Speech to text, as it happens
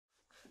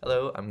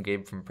Hello, I'm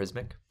Gabe from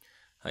Prismic.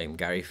 Hi, I'm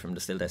Gary from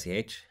Distilled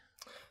SCH.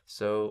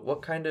 So,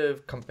 what kind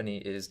of company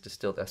is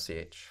Distilled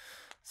SCH?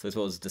 So I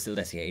suppose Distilled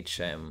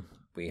SCH,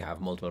 we have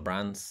multiple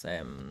brands.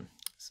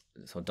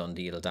 So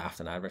Dundee,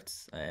 Daft and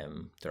Adverts.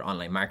 They're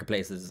online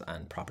marketplaces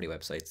and property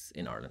websites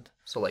in Ireland.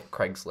 So, like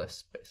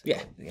Craigslist, basically.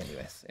 Yeah, in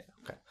the US. Yeah.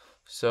 Okay.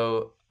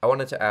 So, I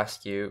wanted to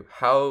ask you,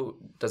 how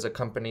does a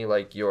company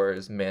like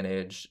yours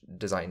manage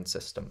design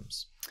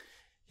systems?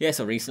 Yeah,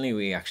 so recently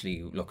we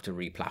actually looked to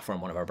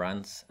re-platform one of our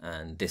brands,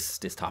 and this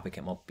topic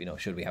came up.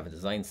 Should we have a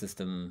design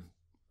system,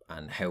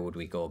 and how would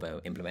we go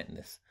about implementing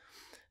this?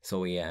 So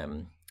we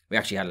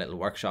actually had a little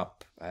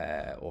workshop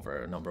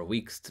over a number of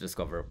weeks to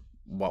discover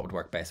what would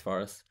work best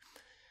for us.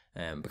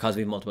 Because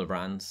we have multiple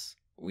brands,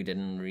 we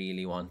didn't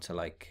really want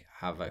to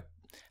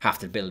have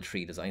to build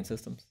 3 design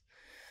systems.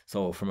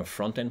 So from a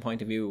front end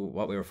point of view,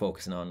 what we were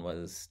focusing on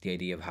was the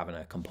idea of having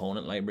a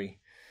component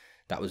library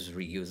that was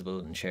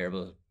reusable and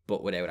shareable,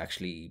 but without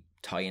actually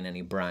tying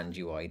any brand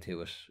UI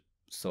to it.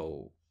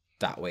 So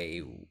that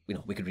way,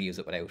 we could reuse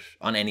it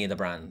on any of the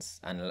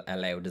brands and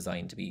allow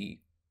design to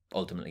be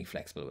ultimately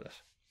flexible with it.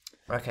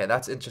 Okay,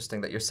 that's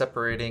interesting that you're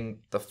separating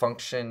the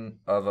function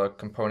of a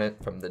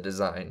component from the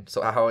design.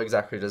 So how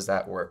exactly does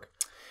that work?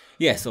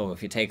 Yeah, so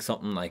if you take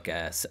something like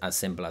as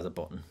simple as a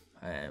button,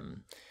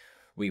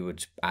 we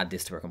would add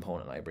this to our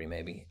component library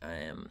maybe.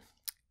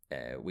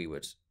 We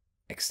would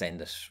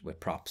extend it with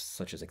props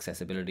such as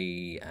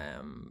accessibility.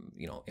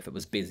 If it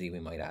was busy, we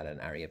might add an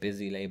area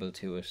busy label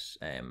to it.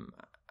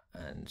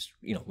 And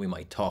we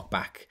might talk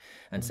back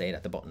and say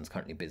that the button's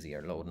currently busy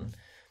or loading.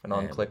 An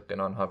on click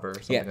and on hover,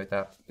 something like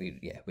that.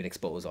 We'd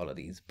expose all of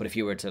these. But if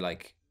we were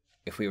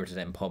to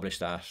then publish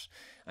that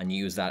and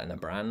use that in a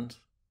brand,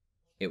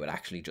 it would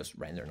actually just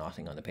render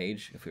nothing on the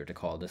page if we were to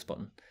call this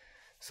button.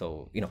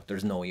 So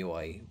there's no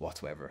UI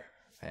whatsoever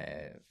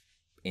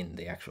in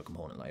the actual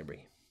component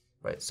library.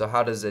 Right. So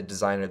how does a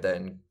designer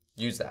then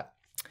use that?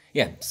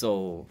 Yeah.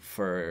 So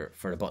for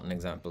the button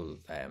example,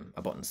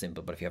 a button's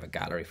simple, but if you have a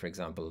gallery, for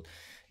example,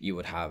 you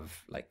would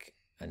have like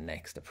a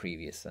next, a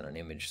previous, and an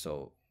image.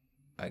 So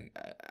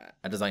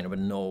a designer would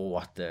know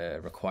what the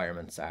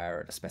requirements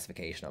are, or the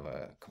specification of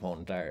a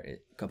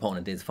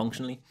component is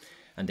functionally,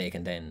 and they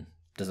can then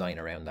design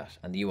around that.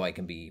 And the UI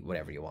can be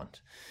whatever you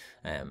want.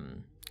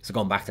 So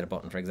going back to the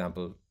button, for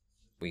example,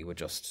 we would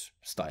just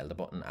style the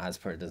button as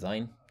per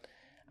design,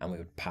 and we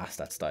would pass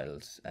that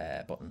styled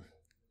button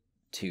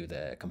to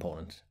the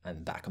component,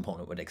 and that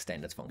component would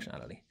extend its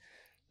functionality.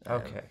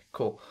 Okay,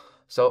 cool.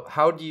 So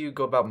how do you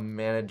go about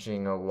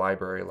managing a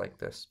library like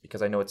this?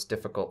 Because I know it's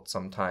difficult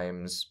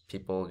sometimes.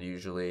 People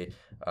usually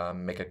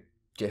make a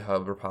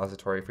GitHub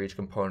repository for each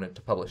component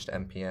to publish to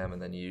NPM,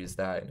 and then you use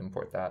that and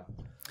import that.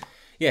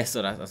 Yeah,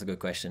 so that's a good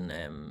question.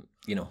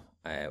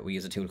 We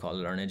use a tool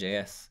called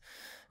react.js,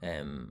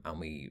 and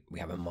we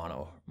have a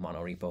mono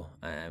repo.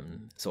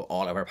 So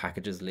all of our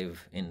packages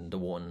live in the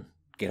one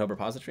GitHub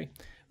repository,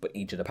 but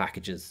each of the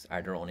packages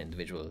are their own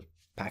individual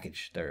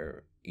package.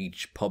 They're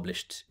each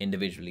published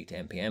individually to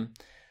NPM,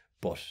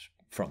 but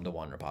from the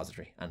one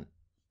repository. And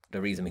the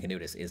reason we can do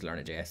this is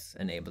react.js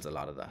enables a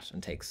lot of that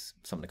and takes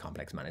some of the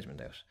complex management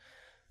out.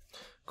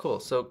 Cool.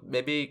 So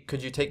maybe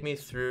could you take me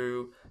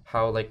through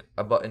how like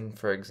a button,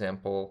 for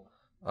example,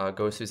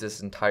 goes through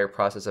this entire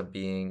process of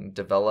being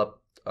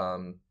developed,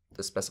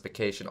 the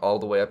specification, all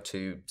the way up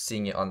to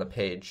seeing it on the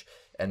page,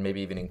 and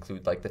maybe even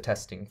include like the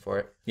testing for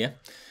it? Yeah.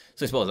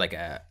 So I suppose like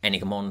any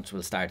component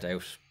will start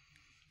out,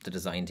 the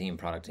design team,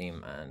 product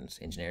team, and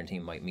engineering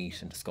team might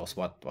meet and discuss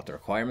what the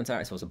requirements are.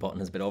 I suppose a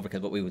button is a bit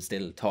overkill, but we would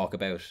still talk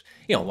about,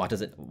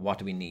 what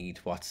do we need,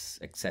 what's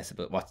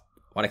accessible, what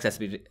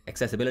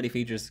accessibility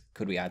features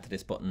could we add to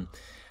this button?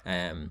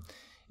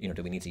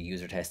 Do we need to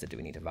user test it? Do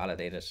we need to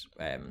validate it?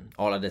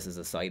 All of this is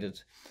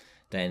decided.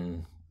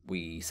 Then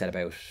we set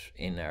about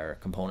in our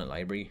component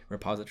library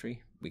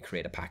repository. We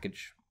create a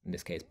package, in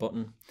this case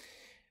button.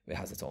 It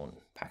has its own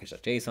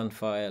package.json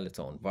file, its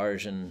own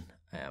version.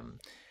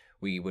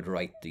 We would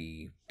write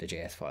the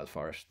JS file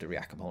for it, the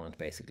React component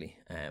basically.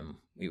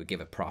 We would give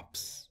it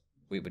props.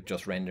 We would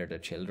just render the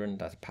children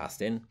that's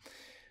passed in.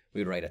 We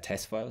would write a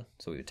test file,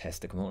 so we would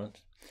test the component.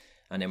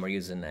 And then we're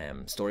using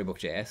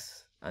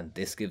Storybook.js, and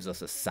this gives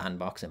us a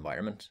sandbox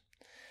environment.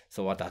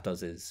 So what that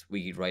does is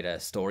we write a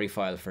story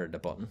file for the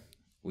button.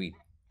 We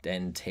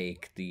then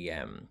take the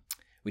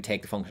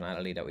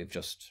functionality that we've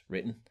just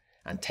written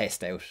and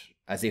test out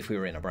as if we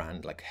were in a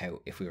brand, like how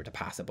if we were to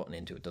pass a button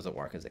into it, does it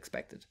work as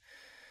expected?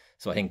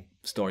 So I think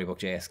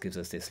Storybook.js gives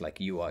us this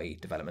like UI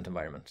development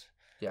environment.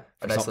 Yeah,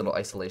 a nice little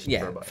isolation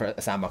for a button. For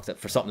a sandbox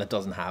for something that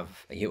doesn't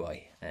have a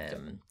UI.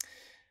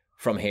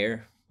 From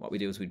here, what we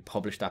do is we'd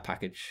publish that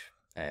package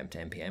to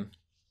NPM,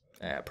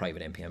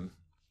 private NPM,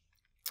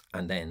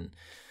 and then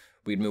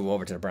we'd move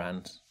over to the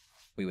brand.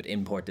 We would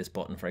import this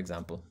button, for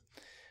example.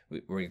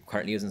 We're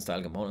currently using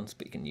style components,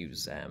 but you can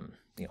use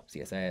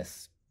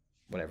CSS,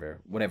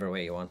 whatever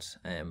way you want.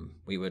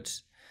 We would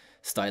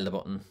style the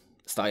button,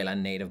 style a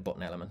native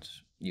button element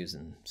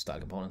using style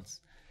components,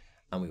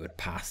 and we would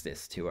pass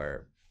this to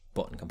our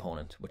button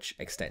component, which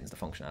extends the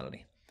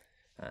functionality.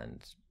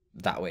 And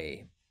that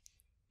way,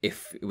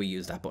 if we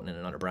use that button in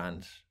another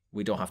brand,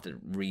 we don't have to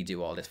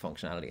redo all this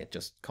functionality. It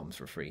just comes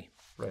for free.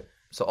 Right.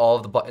 So all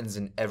of the buttons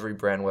in every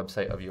brand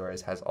website of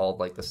yours has all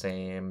like the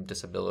same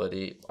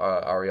disability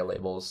ARIA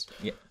labels.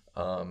 Yeah.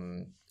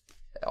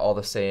 All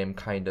the same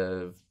kind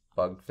of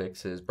bug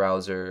fixes,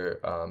 browser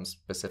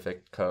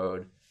specific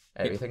code,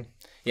 everything.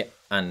 Yeah.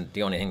 And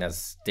the only thing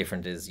that's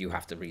different is you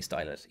have to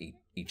restyle it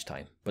each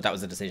time. But that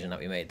was a decision that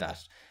we made, that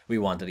we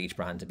wanted each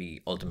brand to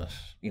be ultimate.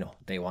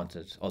 They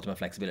wanted ultimate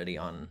flexibility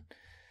on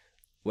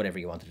whatever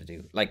you wanted to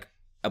do. Like,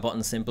 a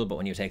button's simple, but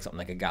when you take something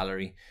like a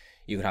gallery,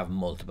 you could have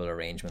multiple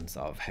arrangements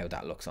of how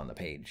that looks on the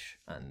page.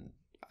 And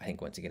I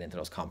think once you get into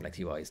those complex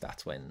UIs,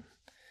 that's when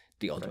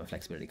the ultimate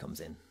flexibility comes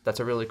in.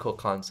 That's a really cool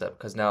concept,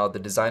 because now the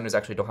designers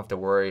actually don't have to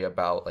worry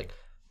about like,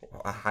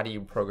 how do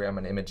you program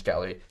an image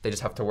gallery? They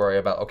just have to worry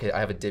about, okay, I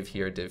have a div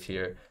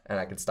here, and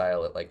I can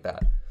style it like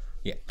that.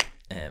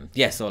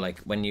 Yeah. So like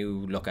when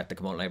you look at the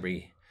component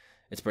library,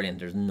 it's brilliant.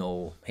 There's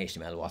no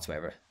HTML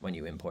whatsoever when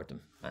you import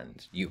them,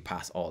 and you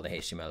pass all the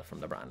HTML from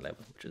the brand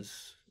level,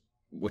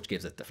 which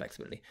gives it the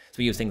flexibility. So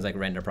we use things like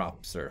render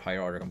props or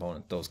higher order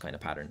component, those kind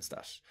of patterns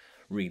that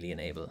really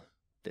enable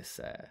this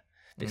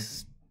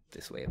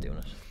way of doing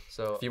it.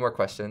 So a few more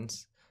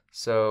questions.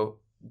 So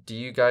do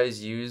you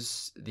guys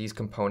use these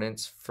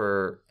components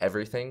for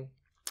everything?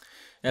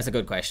 That's a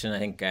good question. I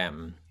think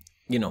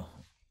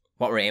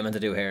what we're aiming to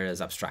do here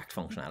is abstract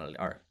functionality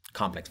or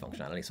complex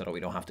functionality, so that we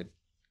don't have to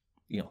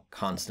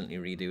constantly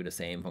redo the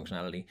same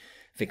functionality,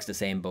 fix the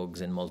same bugs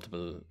in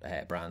multiple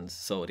brands.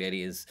 So the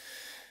idea is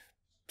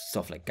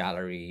stuff like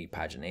gallery,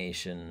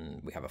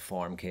 pagination, we have a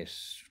form kit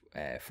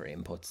for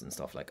inputs and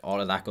stuff, like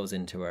all of that goes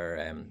into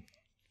our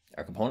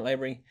component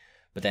library.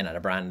 But then at a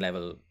brand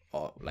level,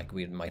 like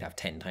we might have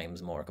 10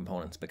 times more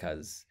components,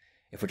 because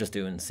if we're just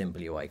doing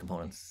simple UI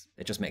components,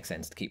 it just makes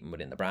sense to keep them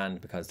within the brand,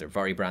 because they're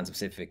very brand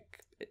specific.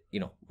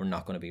 We're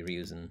not going to be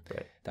reusing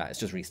that. It's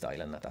just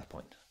restyling at that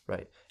point.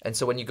 Right. And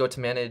so when you go to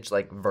manage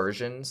like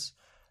versions,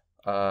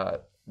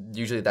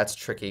 usually that's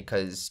tricky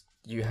because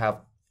you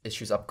have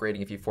issues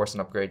upgrading. If you force an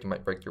upgrade, you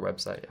might break your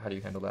website. How do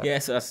you handle that? Yeah,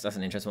 so that's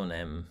an interesting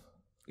one.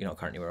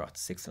 Currently we're at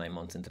 6 to 9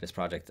 months into this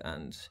project,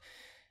 and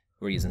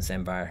we're using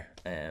Sembar,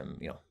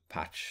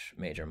 patch,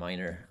 major,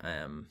 minor.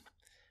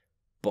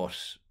 But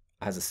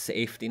as a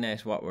safety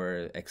net, what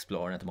we're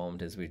exploring at the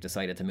moment is we've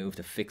decided to move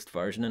to fixed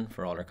versioning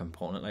for all our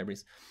component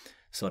libraries.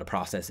 So the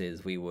process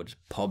is we would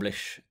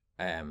publish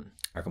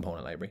our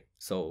component library.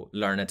 So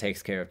Lerna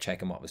takes care of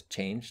checking what was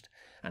changed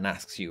and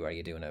asks you, are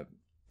you doing a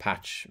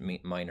patch,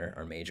 minor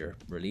or major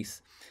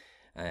release?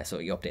 So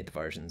you update the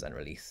versions and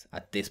release.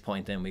 At this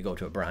point then we go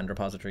to a brand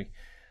repository.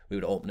 We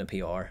would open a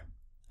PR,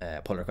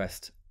 pull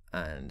request,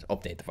 and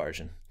update the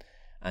version.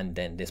 And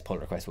then this pull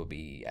request will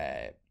be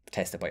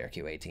tested by our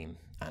QA team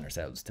and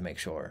ourselves to make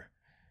sure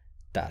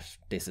that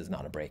this is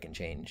not a break and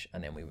change,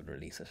 and then we would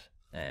release it.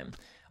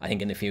 I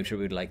think in the future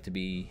we'd like to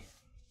be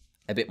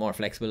a bit more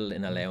flexible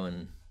in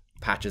allowing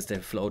patches to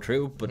flow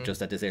through, but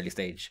just at this early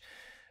stage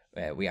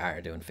we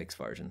are doing fixed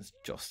versions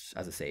just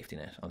as a safety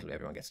net until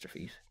everyone gets their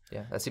feet.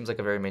 Yeah, that seems like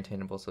a very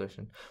maintainable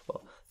solution.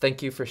 Well,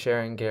 thank you for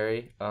sharing,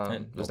 Gary.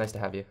 It was nice to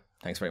have you.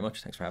 Thanks very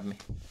much. Thanks for having me.